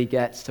really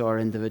gets to our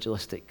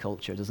individualistic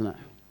culture, doesn't it?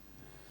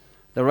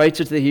 The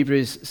writer to the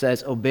Hebrews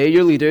says, "Obey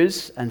your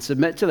leaders and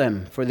submit to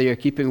them, for they are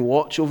keeping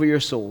watch over your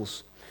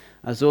souls,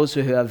 as those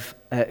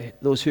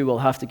who will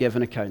have to give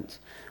an account.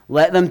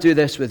 Let them do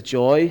this with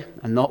joy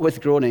and not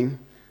with groaning,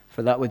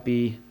 for that would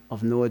be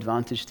of no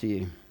advantage to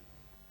you."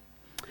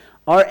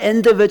 Our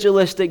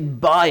individualistic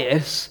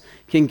bias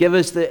can give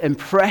us the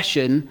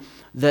impression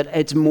that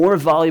it's more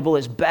valuable,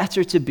 it's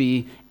better to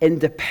be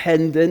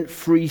independent,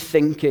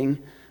 free-thinking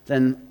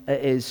than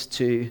it is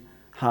to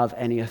have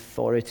any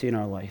authority in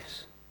our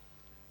lives.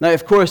 Now,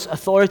 of course,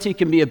 authority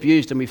can be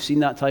abused, and we've seen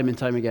that time and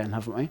time again,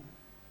 haven't we?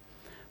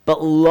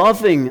 But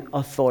loving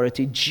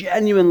authority,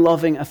 genuine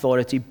loving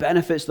authority,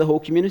 benefits the whole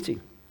community.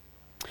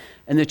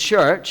 In the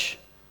church,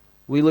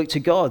 we look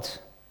to God,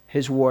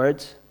 His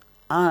Word,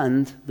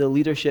 and the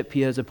leadership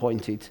He has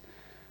appointed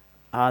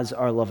as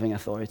our loving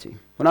authority.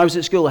 When I was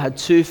at school, I had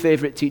two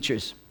favorite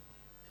teachers.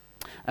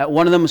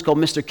 One of them was called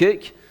Mr.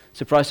 Cook.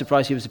 Surprise,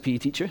 surprise, he was a PE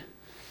teacher.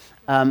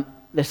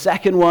 The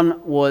second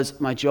one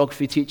was my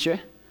geography teacher.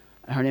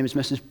 Her name is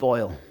Mrs.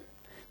 Boyle.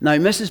 Now,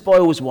 Mrs.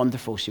 Boyle was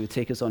wonderful. She would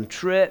take us on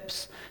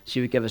trips. She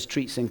would give us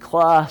treats in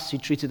class. She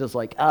treated us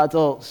like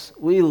adults.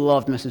 We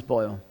loved Mrs.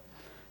 Boyle.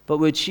 But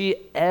would she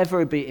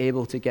ever be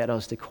able to get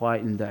us to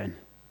quieten down?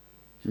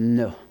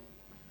 No,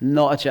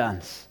 not a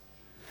chance.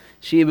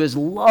 She was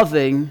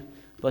loving,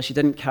 but she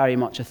didn't carry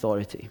much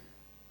authority.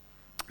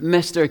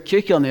 Mr.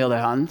 Cook, on the other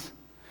hand,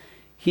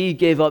 he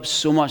gave up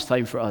so much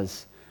time for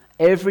us.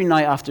 Every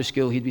night after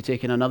school, he'd be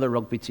taking another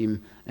rugby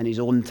team in his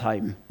own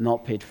time,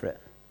 not paid for it.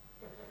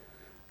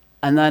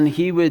 And then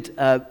he would,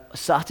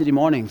 Saturday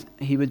mornings,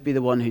 he would be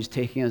the one who's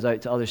taking us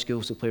out to other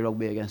schools to play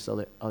rugby against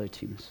other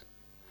teams.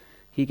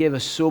 He gave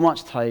us so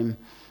much time,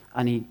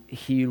 and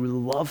he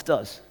loved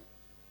us.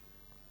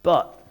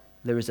 But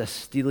there was a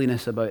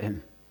steeliness about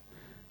him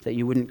that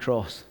you wouldn't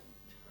cross.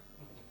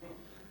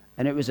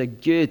 And it was a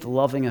good,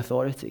 loving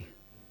authority.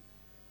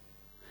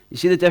 You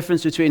see the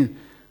difference between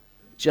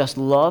just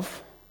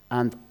love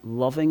and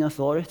loving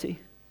authority?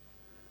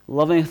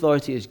 Loving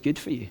authority is good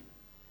for you.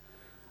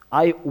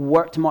 I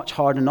worked much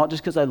harder, not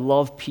just because I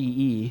love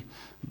PE,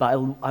 but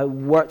I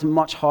worked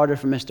much harder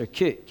for Mr.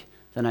 Cook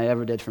than I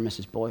ever did for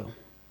Mrs. Boyle.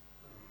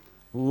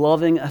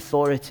 Loving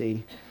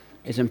authority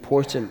is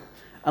important.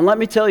 And let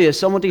me tell you, as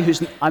somebody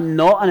I'm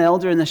not an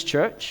elder in this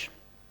church,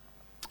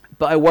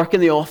 but I work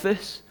in the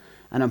office,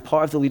 and I'm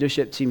part of the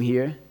leadership team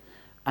here,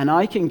 and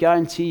I can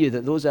guarantee you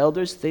that those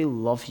elders, they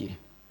love you.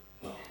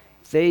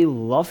 They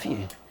love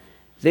you.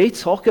 They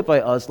talk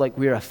about us like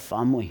we're a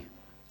family.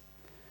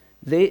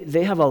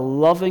 They have a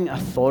loving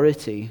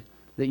authority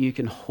that you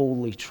can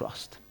wholly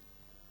trust.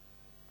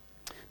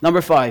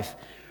 Number 5,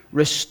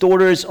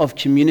 restorers of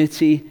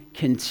community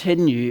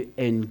continue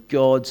in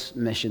God's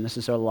mission. This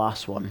is our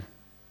last one.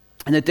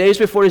 In the days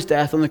before his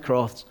death on the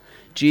cross,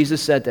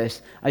 Jesus said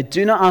this, "I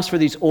do not ask for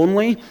these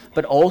only,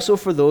 but also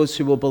for those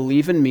who will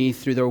believe in me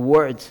through their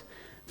word,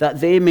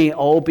 that they may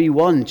all be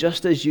one,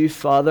 just as you,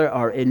 Father,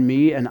 are in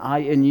me and I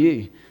in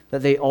you,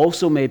 that they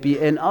also may be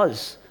in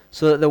us,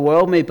 so that the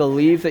world may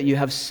believe that you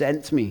have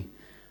sent me.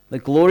 The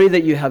glory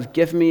that you have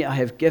given me, I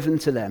have given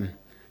to them,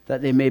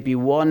 that they may be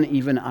one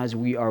even as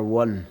we are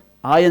one.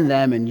 I and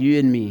them and you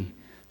and me,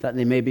 that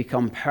they may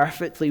become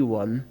perfectly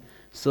one,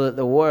 so that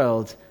the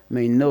world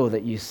may know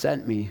that you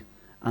sent me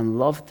and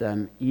loved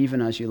them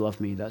even as you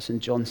loved me." That's in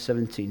John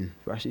 17,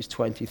 verses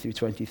 20 through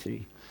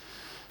 23.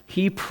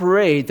 He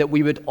prayed that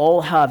we would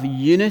all have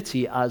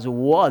unity as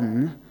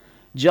one,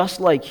 just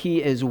like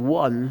he is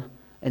one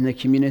in the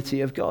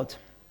community of God.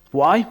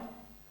 Why?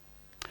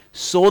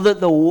 So that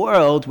the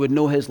world would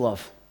know his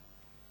love.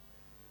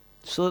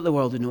 So that the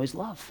world would know his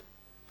love.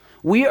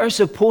 We are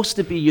supposed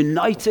to be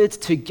united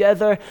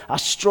together, a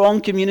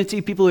strong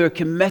community, people who are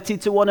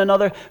committed to one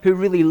another, who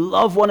really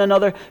love one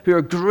another, who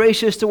are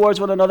gracious towards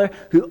one another,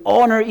 who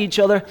honor each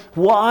other.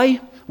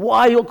 Why?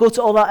 Why go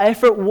to all that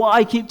effort?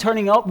 Why keep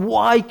turning up?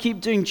 Why keep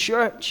doing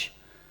church?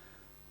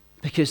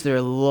 Because there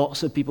are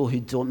lots of people who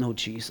don't know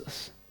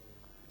Jesus.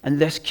 And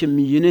this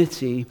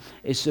community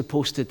is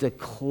supposed to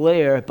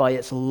declare by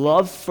its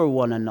love for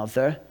one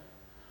another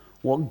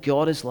what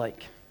God is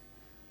like.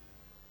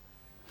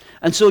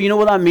 And so you know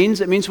what that means?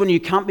 It means when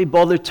you can't be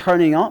bothered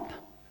turning up,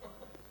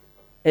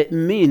 it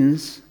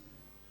means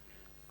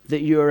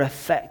that you are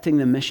affecting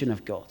the mission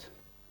of God.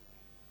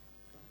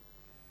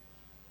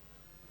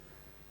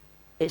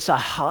 It's a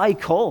high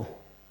call.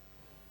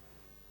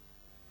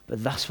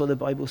 But that's what the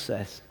Bible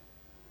says.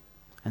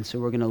 And so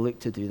we're going to look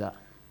to do that.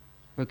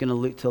 We're going to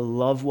look to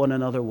love one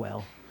another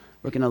well.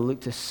 We're going to look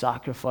to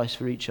sacrifice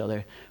for each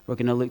other. We're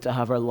going to look to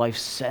have our life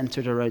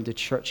centered around the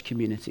church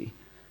community.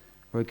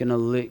 We're going to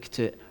look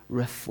to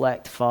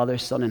reflect Father,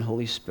 Son, and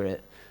Holy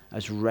Spirit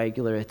as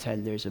regular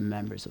attenders and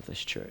members of this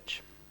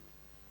church.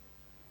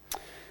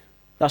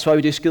 That's why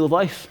we do School of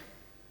Life.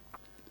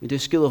 We do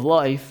School of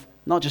Life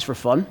not just for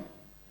fun,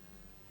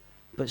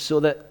 but so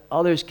that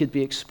others could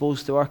be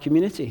exposed to our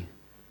community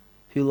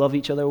who love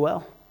each other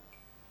well.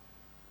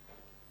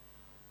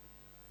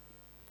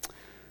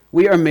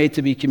 We are made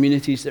to be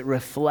communities that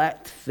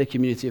reflect the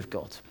community of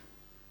God.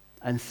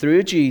 And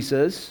through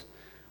Jesus,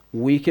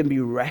 we can be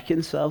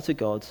reconciled to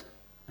God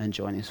and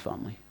join his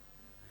family.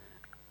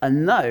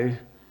 And now,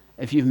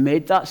 if you've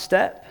made that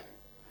step,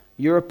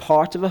 you're a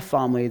part of a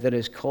family that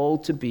is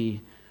called to be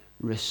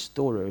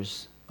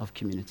restorers of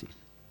community.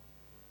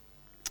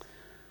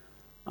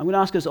 I'm going to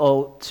ask us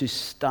all to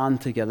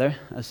stand together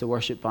as the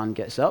worship band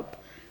gets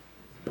up.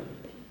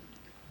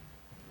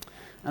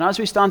 And as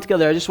we stand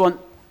together,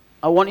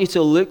 I want you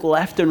to look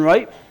left and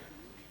right.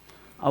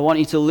 I want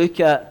you to look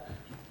at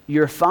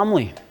your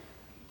family.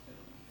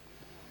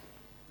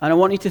 And I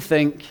want you to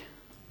think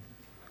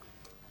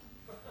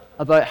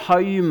about how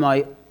you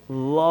might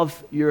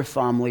love your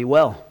family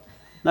well.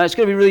 Now, it's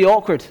going to be really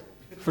awkward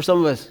for some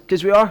of us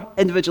because we are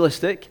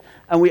individualistic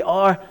and we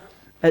are,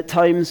 at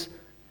times,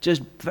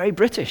 just very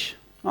British,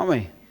 aren't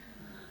we?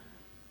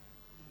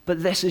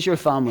 But this is your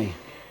family.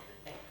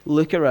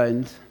 Look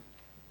around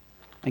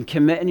and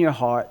commit in your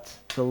heart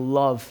to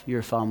love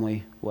your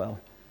family well.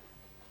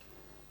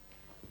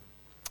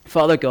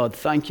 Father God,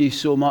 thank you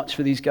so much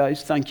for these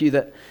guys. Thank you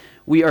that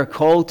we are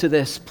called to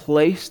this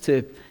place,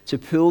 to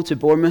Poole, to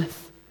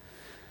Bournemouth,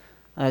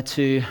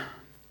 to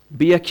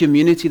be a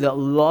community that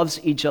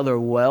loves each other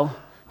well,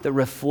 that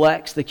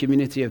reflects the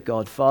community of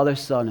God, Father,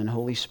 Son, and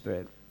Holy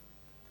Spirit.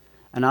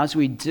 And as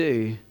we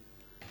do,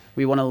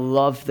 we want to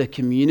love the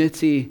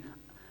community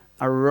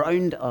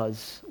around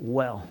us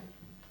well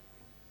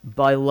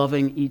by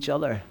loving each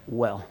other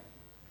well.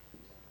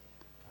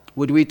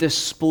 Would we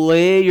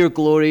display your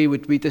glory?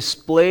 Would we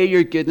display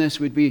your goodness?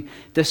 Would we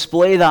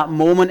display that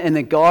moment in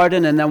the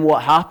garden and then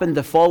what happened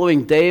the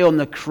following day on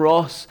the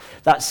cross?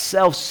 That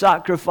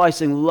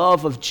self-sacrificing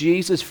love of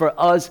Jesus for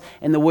us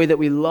in the way that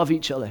we love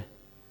each other.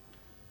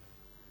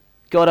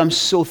 God, I'm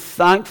so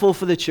thankful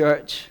for the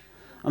church.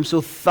 I'm so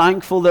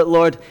thankful that,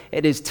 Lord,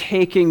 it is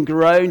taking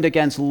ground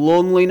against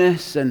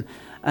loneliness and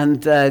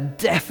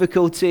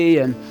difficulty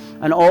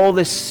and all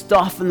this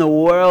stuff in the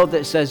world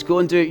that says, go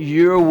and do it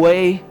your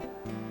way.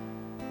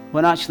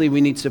 When actually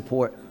we need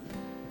support.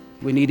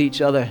 We need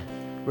each other.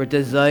 We're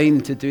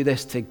designed to do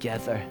this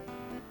together.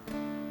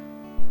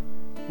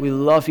 We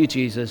love you,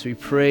 Jesus. We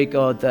pray,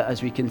 God, that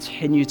as we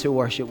continue to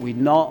worship, we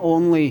not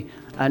only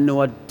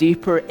know a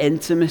deeper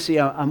intimacy,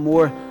 a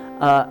more,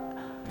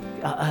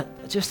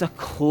 just a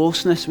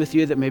closeness with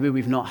you that maybe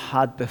we've not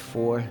had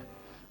before,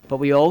 but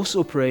we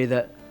also pray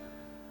that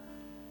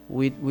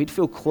we'd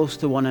feel close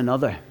to one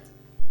another.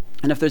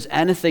 And if there's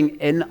anything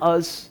in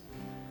us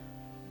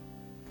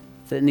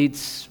that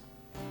needs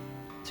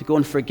to go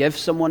and forgive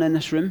someone in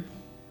this room,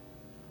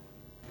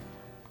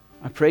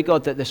 I pray,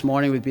 God, that this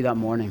morning would be that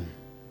morning.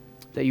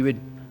 That you would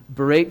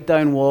break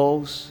down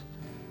walls,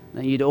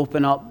 that you'd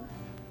open up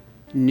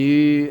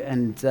new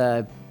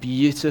and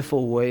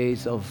beautiful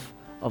ways of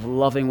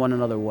loving one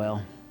another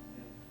well.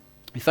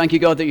 We thank you,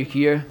 God, that you're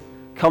here.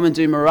 Come and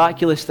do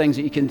miraculous things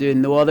that you can do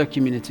in no other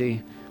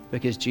community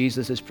because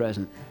Jesus is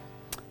present.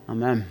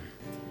 Amen.